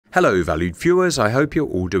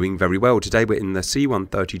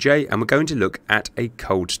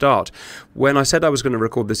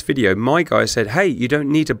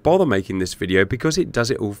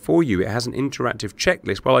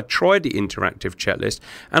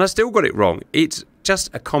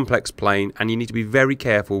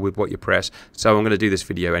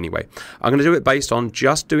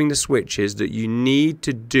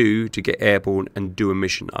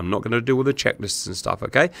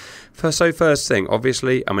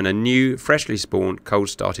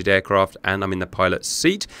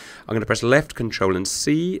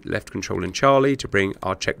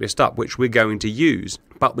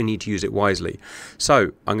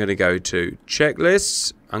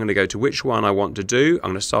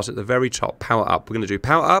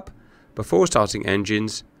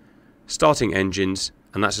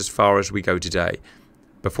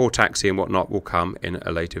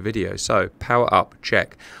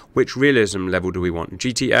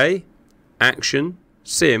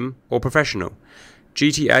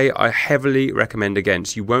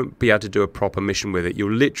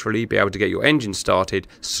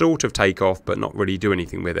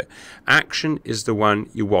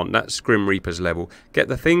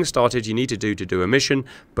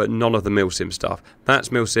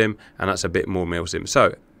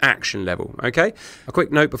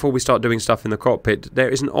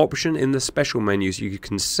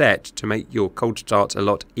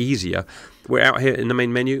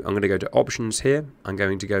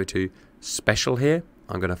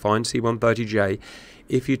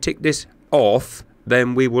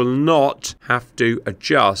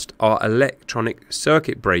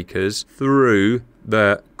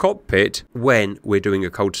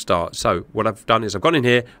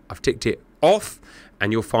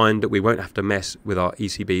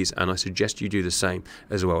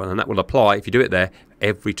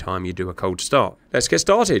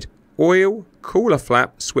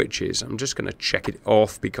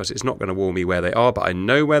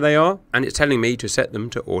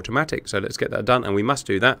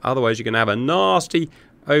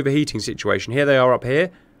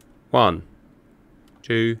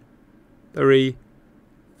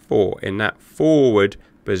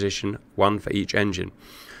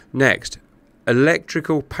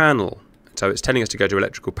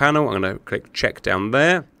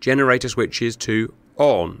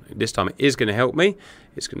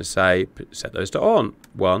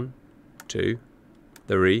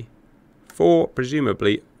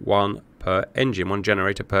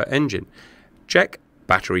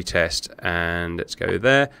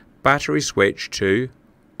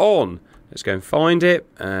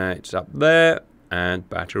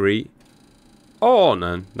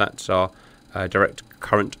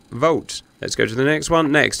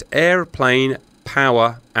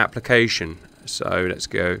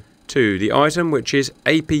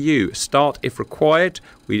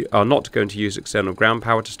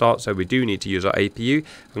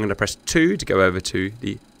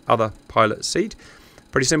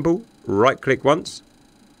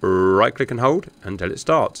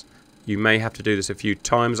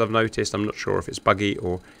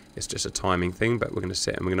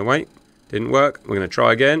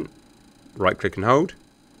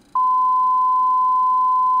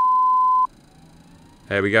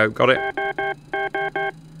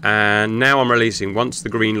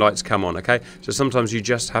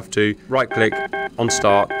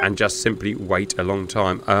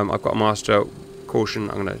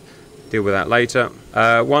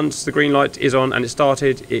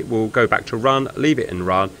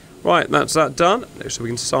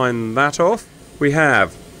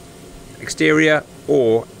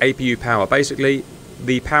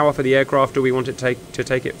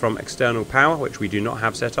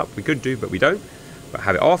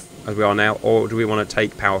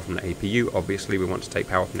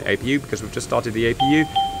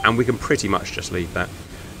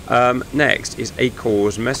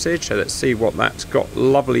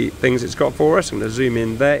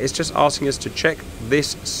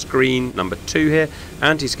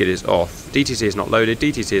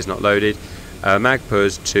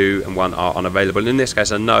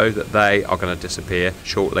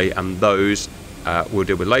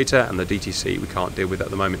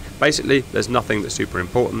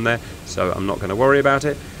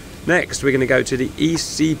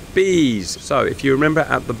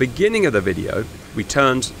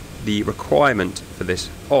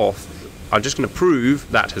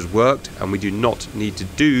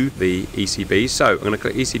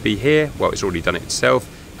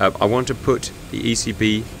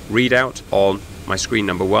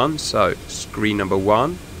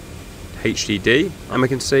HDD, and we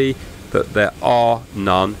can see that there are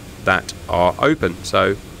none that are open.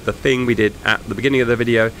 So the thing we did at the beginning of the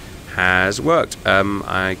video has worked.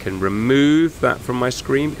 I can remove that from my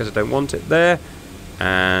screen because I don't want it there,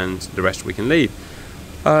 and the rest we can leave.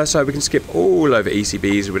 So we can skip all over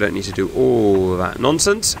ECBs. We don't need to do all that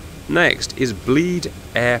nonsense. Next is bleed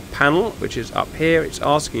air panel, which is up here. It's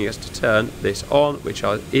asking us to turn this on, which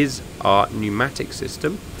is our pneumatic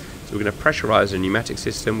system. So we're going to pressurize a pneumatic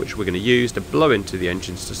system, which we're going to use to blow into the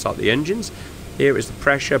engines to start the engines. Here is the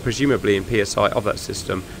pressure, presumably in PSI, of that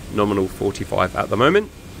system, nominal 45 at the moment.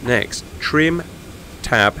 Next, trim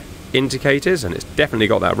tab indicators, and it's definitely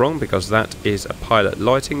got that wrong because that is a pilot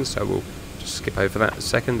lighting, so we'll just skip over that a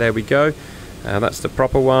second. There we go. That's the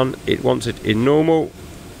proper one. It wants it in normal.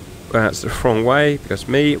 That's the wrong way because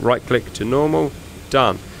me. Right click to normal.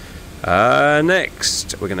 Done.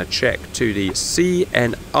 Next, we're going to check to the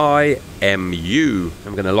CNIMU.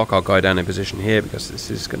 I'm going to lock our guy down in position here because this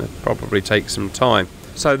is going to probably take some time.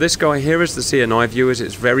 So this guy here is the CNI viewers.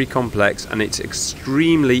 It's very complex and it's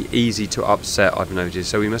extremely easy to upset, I've noticed.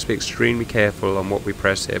 So we must be extremely careful on what we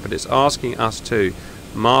press here. But it's asking us to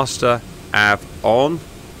master AV on.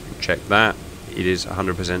 Check that. It is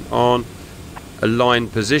 100% on. Align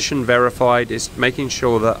position verified. It's making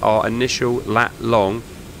sure that our initial lat long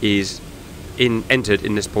is entered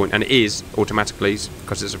in this point, and it is automatically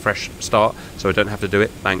because it's a fresh start, so I don't have to do it,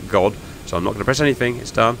 thank God. So I'm not going to press anything. It's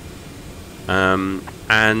done.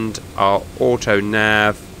 And our auto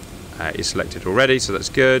nav is selected already, so that's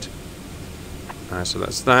good. So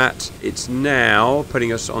that's that. It's now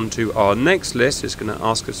putting us onto our next list. It's going to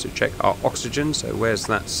ask us to check our oxygen. So where's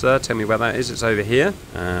that, sir? Tell me where that is. It's over here.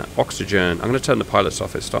 Oxygen. I'm going to turn the pilots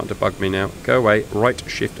off. It's starting to bug me now. Go away. Right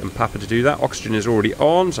shift and papa to do that. Oxygen is already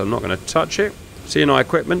on, so I'm not going to touch it. CNI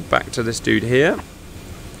equipment. Back to this dude here.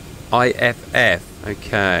 IFF.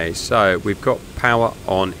 Okay, so we've got power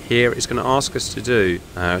on here. It's going to ask us to do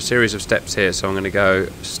a series of steps here. So I'm going to go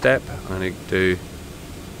step. I'm going to do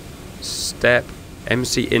step.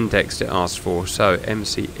 MC index it asks for. So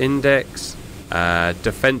MC index,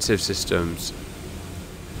 defensive systems.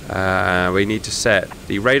 We need to set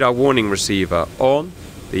the radar warning receiver on,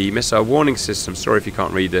 the missile warning system, sorry if you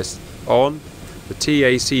can't read this, on, the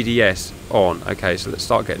TACDS on. Okay, so let's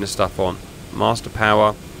start getting this stuff on. Master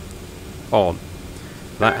power on.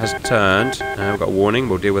 That has turned. We've got a warning,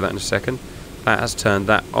 we'll deal with that in a second. That has turned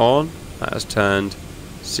that on. That has turned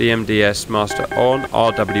CMDS master on,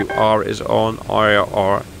 RWR is on,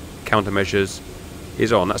 IRR countermeasures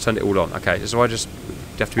is on. That's turned it all on. Okay, so I just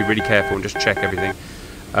have to be really careful and just check everything.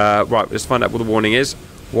 Right, let's find out what the warning is.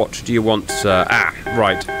 What do you want, sir?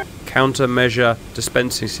 Right. Countermeasure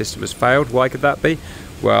dispensing system has failed. Why could that be?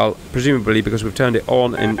 Well, presumably because we've turned it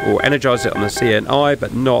on or energized it on the CNI,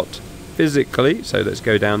 but not physically. So let's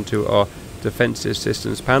go down to our defensive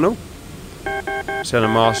systems panel. Turn a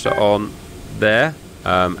master on there.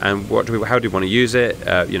 And how do we want to use it?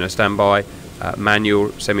 Standby,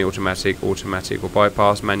 manual, semi-automatic, automatic, or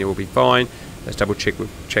bypass. Manual will be fine. Let's double check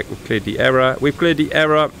we've cleared the error. We've cleared the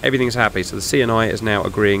error. Everything's happy. So the CNI is now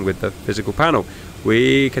agreeing with the physical panel.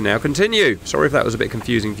 We can now continue. Sorry if that was a bit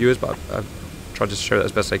confusing, viewers, but I've tried to show that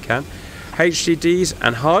as best I can. HDDs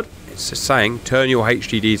and HUD. It's just saying turn your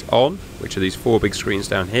HDDs on, which are these 4 big screens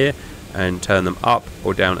down here, and turn them up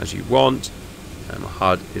or down as you want. And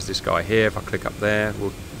HUD is this guy here. If I click up there,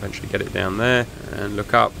 we'll eventually get it down there. And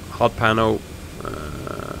look up, HUD panel.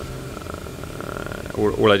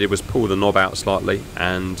 All I did was pull the knob out slightly,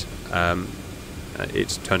 and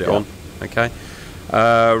it's turned it on. Okay.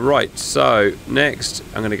 Right, so next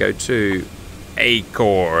I'm going to go to A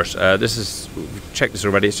course. We've checked this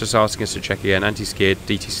already. It's just asking us to check again. Anti-skid,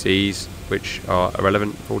 DTCs, which are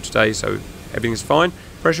irrelevant for today, so everything's fine.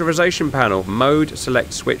 Pressurization panel, mode,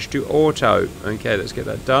 select switch to auto. Okay, let's get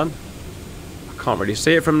that done. I can't really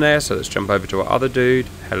see it from there, so let's jump over to our other dude.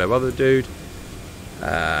 Hello, other dude.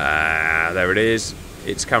 There it is.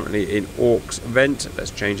 It's currently in aux vent.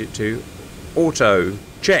 Let's change it to auto.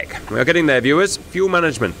 Check. We are getting there, viewers. Fuel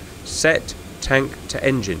management. Set tank to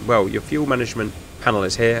engine. Well, your fuel management panel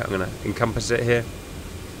is here. I'm going to encompass it here.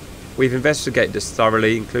 We've investigated this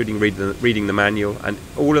thoroughly, including reading the manual, and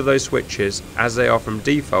all of those switches, as they are from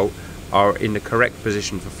default, are in the correct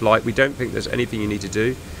position for flight. We don't think there's anything you need to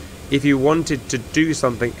do. If you wanted to do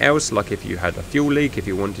something else, like if you had a fuel leak, if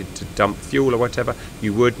you wanted to dump fuel or whatever,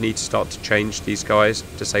 you would need to start to change these guys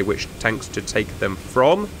to say which tanks to take them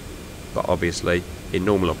from. But obviously, in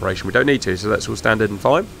normal operation, we don't need to, so that's all standard and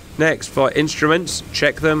fine. Next, flight instruments,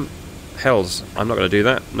 check them. Hells, I'm not going to do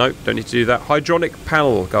that. Nope, don't need to do that. Hydraulic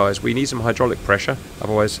panel, guys. We need some hydraulic pressure,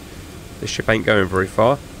 otherwise this ship ain't going very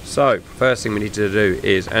far. So, first thing we need to do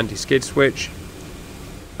is anti-skid switch.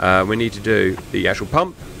 We need to do the actual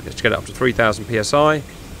pump, just to get it up to 3000 psi.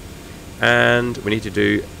 And we need to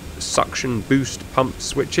do suction boost pump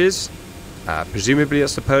switches. Presumably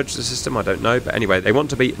that's to purge the system, I don't know. But anyway, they want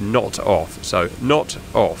to be not off. So, not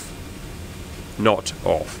off. Not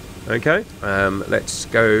off. Okay, let's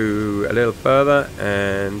go a little further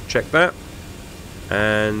and check that.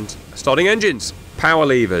 And starting engines. Power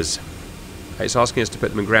levers. It's asking us to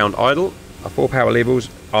put them in ground idle. Our 4 power levers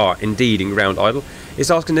are indeed in ground idle.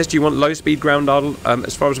 It's asking us, do you want low speed ground idle?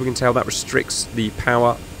 As far as we can tell, that restricts the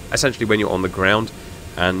power essentially when you're on the ground.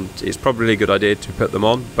 And it's probably a good idea to put them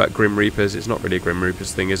on. But Grim Reapers, it's not really a Grim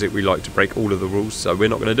Reapers thing, is it? We like to break all of the rules, so we're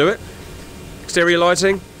not going to do it. Exterior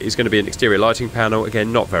lighting is going to be an exterior lighting panel.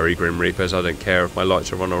 Again, not very Grim Reapers. I don't care if my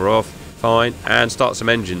lights are on or off. Fine. And start some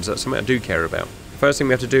engines. That's something I do care about. First thing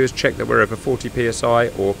we have to do is check that we're over 40 psi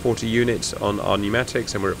or 40 units on our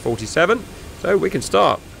pneumatics, and we're at 47. So we can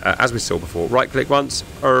start. As we saw before, right click once,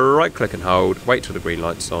 right click and hold, wait till the green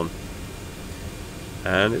light's on.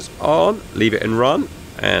 And it's on. Leave it and run.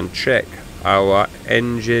 And check our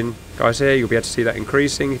engine. Guys, here you'll be able to see that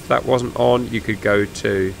increasing. If that wasn't on, you could go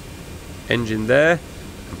to engine there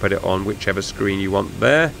and put it on whichever screen you want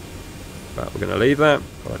there. But we're going to leave that.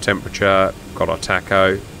 Got our temperature, got our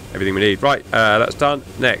tacho, everything we need. Right, that's done.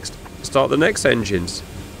 Next, start the next engines,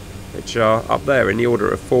 which are up there in the order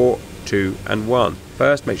of 4, 2 and 1.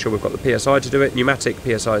 First, make sure we've got the PSI to do it. Pneumatic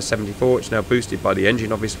PSI is 74. It's now boosted by the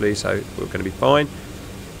engine, obviously, so we're going to be fine.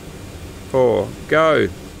 4, go.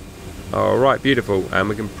 Alright, beautiful. And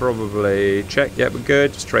we can probably check. Yeah, we're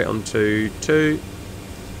good. Straight on to 2.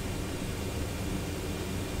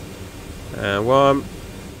 And 1.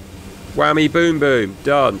 Whammy, boom, boom.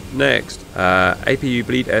 Done. Next. APU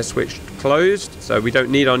bleed air switch closed. So we don't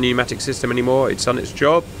need our pneumatic system anymore. It's done its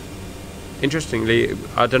job. Interestingly,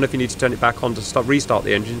 I don't know if you need to turn it back on to restart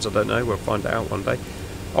the engines. I don't know. We'll find out one day.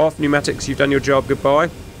 Off pneumatics. You've done your job. Goodbye.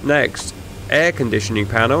 Next. Air conditioning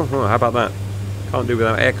panel. Oh, how about that? Can't do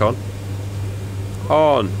without aircon.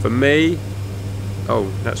 On for me.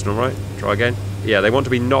 Oh, that's not right. Try again. Yeah, they want to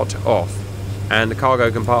be not off. And the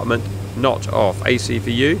cargo compartment not off. AC for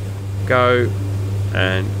you. Go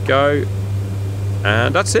and go.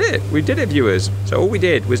 And that's it. We did it, viewers. So all we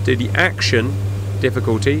did was do the action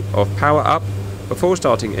difficulty of power up before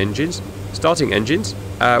starting engines.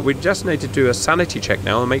 We just need to do a sanity check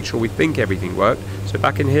now and make sure we think everything worked. So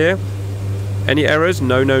back in here. Any errors?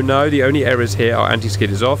 No, no, no. The only errors here are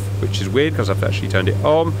anti-skid is off, which is weird because I've actually turned it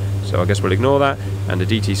on. So I guess we'll ignore that. And the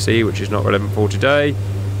DTC, which is not relevant for today.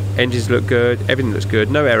 Engines look good. Everything looks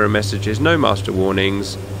good. No error messages. No master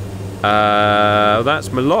warnings.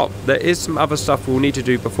 That's my lot. There is some other stuff we'll need to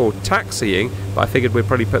do before taxiing, but I figured we'd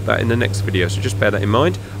probably put that in the next video. So just bear that in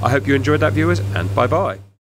mind. I hope you enjoyed that, viewers, and bye-bye.